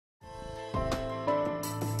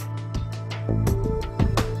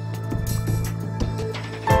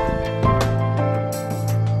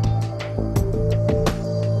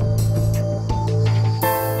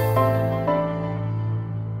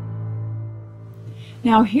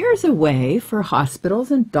Now, here's a way for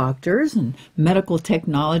hospitals and doctors and medical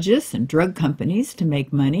technologists and drug companies to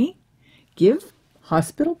make money. Give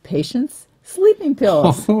hospital patients sleeping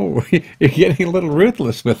pills. Oh, you're getting a little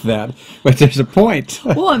ruthless with that, but there's a point.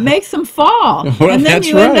 Well, it makes them fall. Well, and then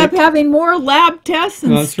you end up having more lab tests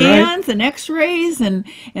and scans and x-rays and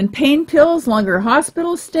pain pills, longer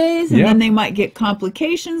hospital stays, and then they might get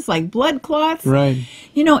complications like blood clots. Right.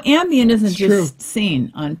 You know, Ambien isn't just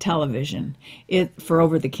seen on television for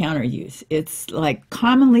over-the-counter use. It's like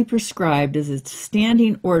commonly prescribed as a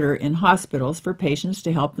standing order in hospitals for patients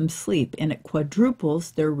to help them sleep, and it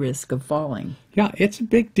quadruples their risk of falling. Yeah, it's a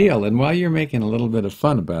big deal, and while you're making a little bit of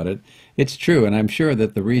fun about it, it's true, and I'm sure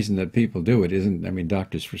that the reason that people do it isn't, I mean,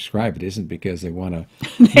 doctors prescribe it isn't because they want to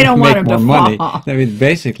they don't make want more them to money. fall. I mean,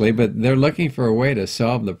 basically, but they're looking for a way to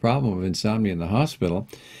solve the problem of insomnia in the hospital,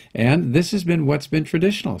 and this has been what's been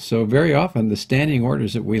traditional. So very often the standing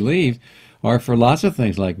orders that we leave are for lots of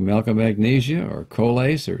things like milk of magnesia or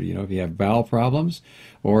colace, or, you know, if you have bowel problems,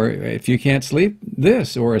 or if you can't sleep,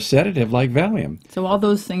 this, or a sedative like Valium. So all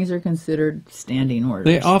those things are considered standing orders.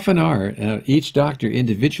 They often are. Each doctor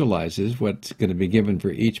individualizes what's going to be given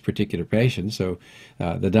for each particular patient. So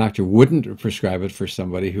the doctor wouldn't prescribe it for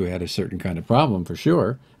somebody who had a certain kind of problem, for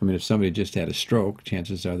sure. I mean, if somebody just had a stroke,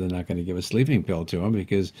 chances are they're not going to give a sleeping pill to them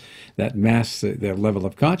because that masks the level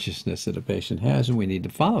of consciousness that a patient has, and we need to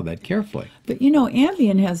follow that carefully. But you know,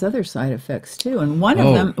 Ambien has other side effects too, and one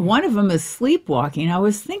of them is sleepwalking. I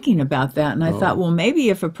was thinking about that, and I thought, well, maybe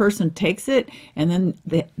if a person takes it and then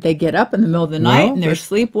they get up in the middle of the night and they're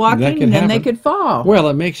sleepwalking, then they could fall. Well,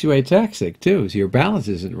 it makes you ataxic too, so your balance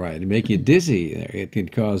isn't right. It make you dizzy. It can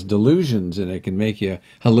cause delusions, and it can make you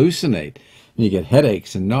hallucinate. You get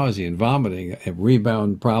headaches and nausea and vomiting, and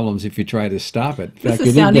rebound problems if you try to stop it. In fact,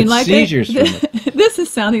 you can get seizures from it. This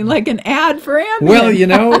is sounding like an ad for Ambien. Well, you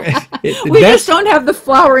know, we just don't have the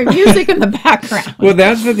flowery music in the background. Well,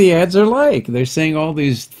 that's what the ads are like. They're saying all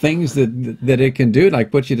these things that it can do,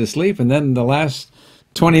 like put you to sleep, and then the last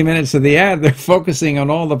 20 minutes of the ad, they're focusing on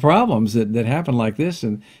all the problems that happen like this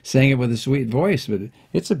and saying it with a sweet voice, but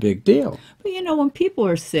it's a big deal. But you know, when people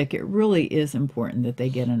are sick, it really is important that they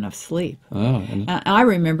get enough sleep. Oh, I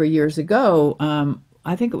remember years ago,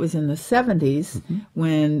 I think it was in the 70s,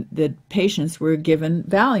 when the patients were given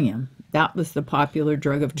Valium. That was the popular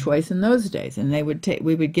drug of choice in those days, and we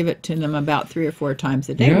would give it to them about 3 or 4 times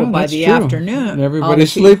a day. Yeah, well, by the afternoon,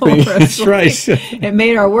 everybody's sleeping. That's right. It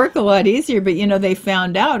made our work a lot easier. But you know, they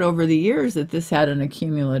found out over the years that this had an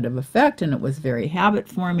accumulative effect, and it was very habit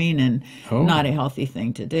forming and not a healthy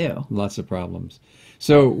thing to do. Lots of problems.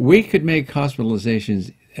 So we could make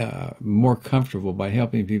hospitalizations more comfortable by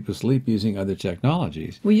helping people sleep using other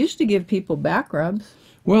technologies. We used to give people back rubs.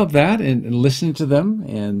 Well, that and listen to them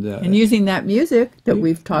and using that music that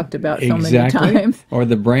we've talked about so many times, or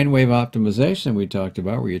the brainwave optimization we talked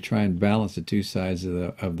about, where you try and balance the two sides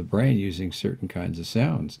of the brain using certain kinds of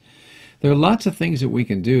sounds. There are lots of things that we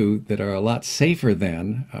can do that are a lot safer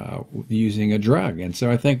than using a drug, and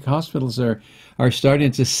so I think hospitals are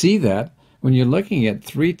starting to see that when you're looking at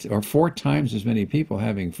 3 or 4 times as many people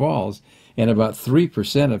having falls, and about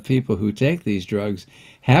 3% of people who take these drugs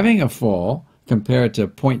having a fall, compared to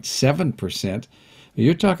 0.7%,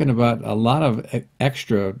 you're talking about a lot of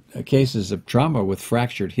extra cases of trauma with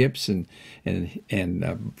fractured hips and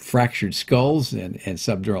fractured skulls and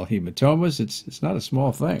subdural hematomas. It's not a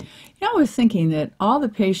small thing. You know, I was thinking that all the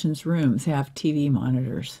patients' rooms have TV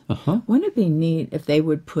monitors. Wouldn't it be neat if they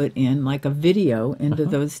would put in like a video into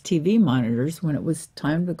those TV monitors when it was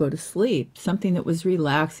time to go to sleep? Something that was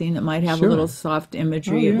relaxing, that might have a little soft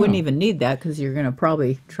imagery. It wouldn't even need that because you're going to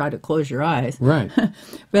probably try to close your eyes. Right.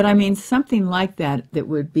 But I mean, something like that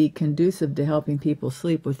would be conducive to helping people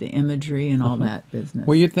sleep with the imagery and all that business.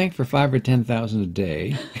 Well, you'd think for 5,000 or 10,000 a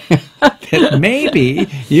day that maybe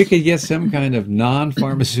you could get some kind of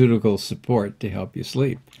non-pharmaceutical support to help you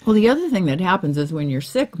sleep. Well, the other thing that happens is when you're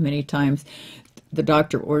sick, many times the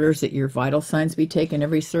doctor orders that your vital signs be taken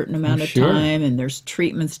every certain amount of time, and there's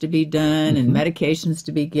treatments to be done and medications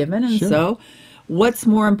to be given, and so what's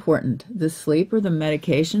more important, the sleep or the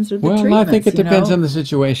medications or the treatments? Well, I think it depends on the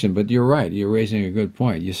situation, but you're right. You're raising a good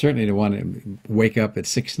point. You certainly don't want to wake up at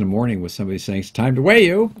 6 in the morning with somebody saying, it's time to weigh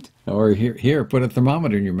you, or here, put a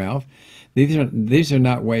thermometer in your mouth. These are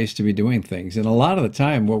not ways to be doing things. And a lot of the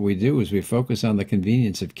time what we do is we focus on the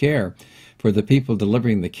convenience of care for the people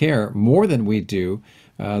delivering the care more than we do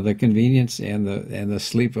the convenience and the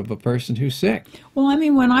sleep of a person who's sick. Well, I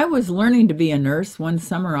mean, when I was learning to be a nurse, one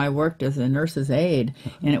summer I worked as a nurse's aide,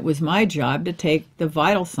 and it was my job to take the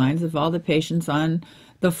vital signs of all the patients on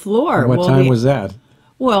the floor. What time was that?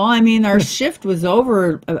 Well, I mean, our shift was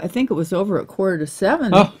over, I think it was over at 6:45.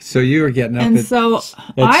 Oh, so you were getting up and at, so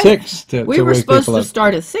at 6 to we were wake supposed people to up.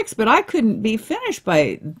 start at 6, but I couldn't be finished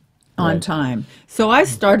on Right. time. So I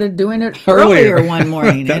started doing it Earlier. earlier one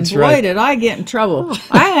morning, and That's boy, right. did I get in trouble.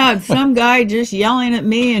 I had some guy just yelling at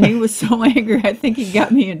me, and he was so angry, I think he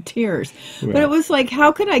got me in tears. But Well. it was like,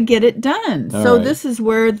 how could I get it done? All So right. this is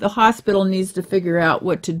where the hospital needs to figure out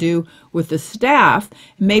what to do with the staff.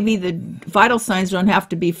 Maybe the vital signs don't have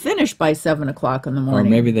to be finished by 7 o'clock in the Or morning.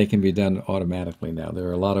 maybe they can be done automatically now. There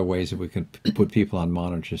are a lot of ways that we can put people on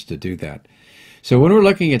monitors to do that. So when we're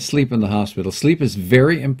looking at sleep in the hospital, sleep is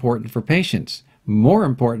very important for patients. More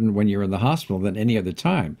important when you're in the hospital than any other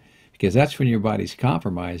time, because that's when your body's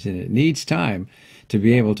compromised and it needs time to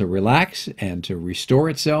be able to relax and to restore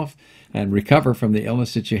itself and recover from the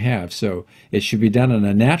illness that you have. So it should be done in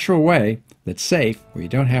a natural way that's safe, where you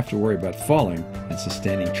don't have to worry about falling and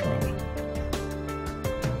sustaining trauma.